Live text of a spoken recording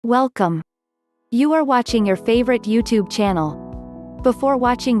Welcome. You are watching your favorite YouTube channel. Before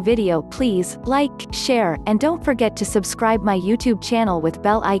watching video, please like, share, and don't forget to subscribe my YouTube channel with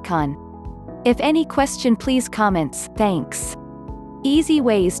bell icon. If any question, please comments. Thanks. Easy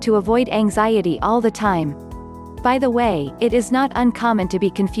ways to avoid anxiety all the time. By the way, it is not uncommon to be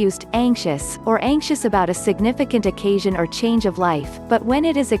confused, anxious, or anxious about a significant occasion or change of life, but when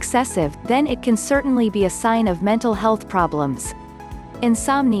it is excessive, then it can certainly be a sign of mental health problems.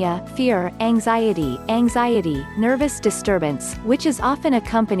 Insomnia, fear, anxiety, nervous disturbance, which is often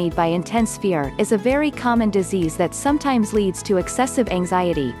accompanied by intense fear, is a very common disease that sometimes leads to excessive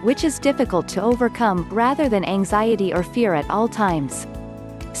anxiety, which is difficult to overcome, rather than anxiety or fear at all times.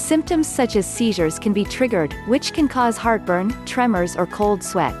 Symptoms such as seizures can be triggered, which can cause heartburn, tremors, or cold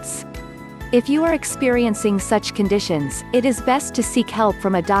sweats. If you are experiencing such conditions, it is best to seek help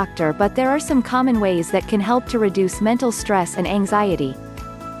from a doctor, but there are some common ways that can help to reduce mental stress and anxiety.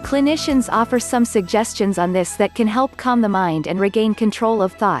 Clinicians offer some suggestions on this that can help calm the mind and regain control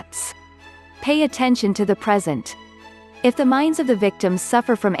of thoughts. Pay attention to the present. If the minds of the victims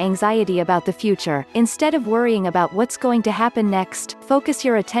suffer from anxiety about the future, instead of worrying about what's going to happen next, focus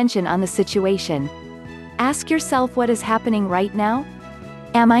your attention on the situation. Ask yourself, what is happening right now?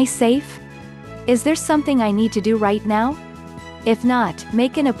 Am I safe? Is there something I need to do right now? If not,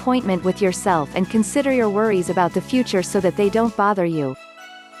 make an appointment with yourself and consider your worries about the future so that they don't bother you.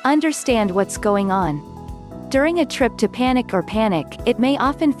 Understand what's going on. During a trip to panic, it may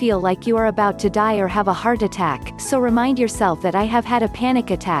often feel like you are about to die or have a heart attack, so remind yourself that I have had a panic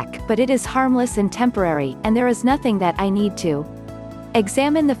attack, but it is harmless and temporary, and there is nothing that I need to.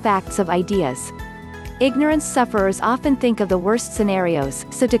 Examine the facts of ideas. Ignorance sufferers often think of the worst scenarios,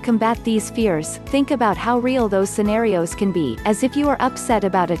 so to combat these fears, think about how real those scenarios can be, as if you are upset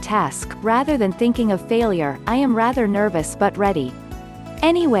about a task, rather than thinking of failure. I am rather nervous but ready.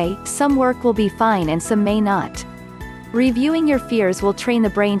 Anyway, some work will be fine and some may not. Reviewing your fears will train the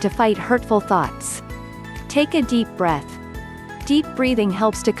brain to fight hurtful thoughts. Take a deep breath. Deep breathing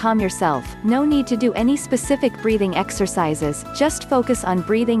helps to calm yourself. No need to do any specific breathing exercises, just focus on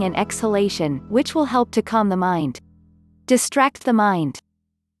breathing and exhalation, which will help to calm the mind. Distract the mind.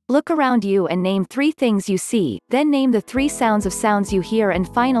 Look around you and name 3 things you see, then name the 3 sounds you hear, and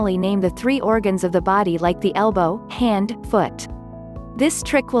finally name the 3 organs of the body like the elbow, hand, foot. This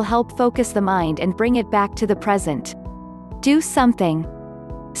trick will help focus the mind and bring it back to the present. Do something.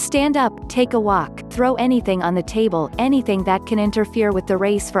 Stand up, take a walk, throw anything on the table. Anything that can interfere with the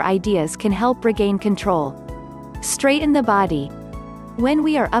race for ideas can help regain control. Straighten the body. When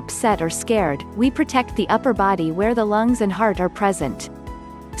we are upset or scared, we protect the upper body where the lungs and heart are present.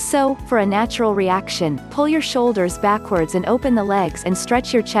 So, for a natural reaction, pull your shoulders backwards and open the legs and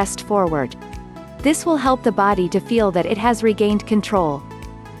stretch your chest forward. This will help the body to feel that it has regained control.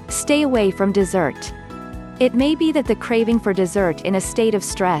 Stay away from dessert. It may be that the craving for dessert in a state of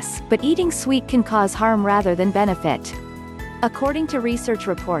stress, but eating sweet can cause harm rather than benefit. According to research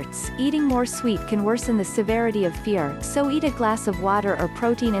reports, eating more sweet can worsen the severity of fear, so eat a glass of water or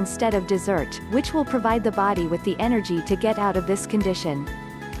protein instead of dessert, which will provide the body with the energy to get out of this condition.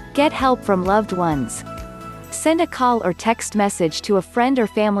 Get help from loved ones. Send a call or text message to a friend or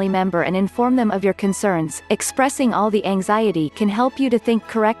family member and inform them of your concerns. Expressing all the anxiety can help you to think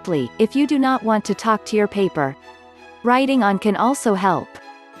correctly, if you do not want to talk to your paper. Writing on can also help.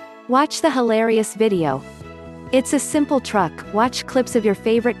 Watch the hilarious video. It's a simple trick. Watch clips of your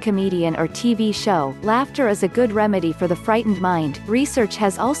favorite comedian or TV show. Laughter is a good remedy for the frightened mind. Research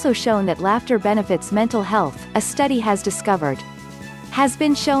has also shown that laughter benefits mental health. A study has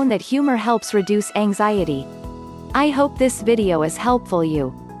been shown that humor helps reduce anxiety. I hope this video is helpful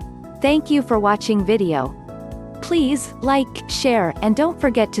you. Thank you for watching video. Please, like, share, and don't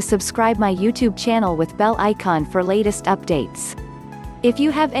forget to subscribe my YouTube channel with bell icon for latest updates. If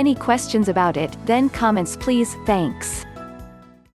you have any questions about it, then comments please. Thanks.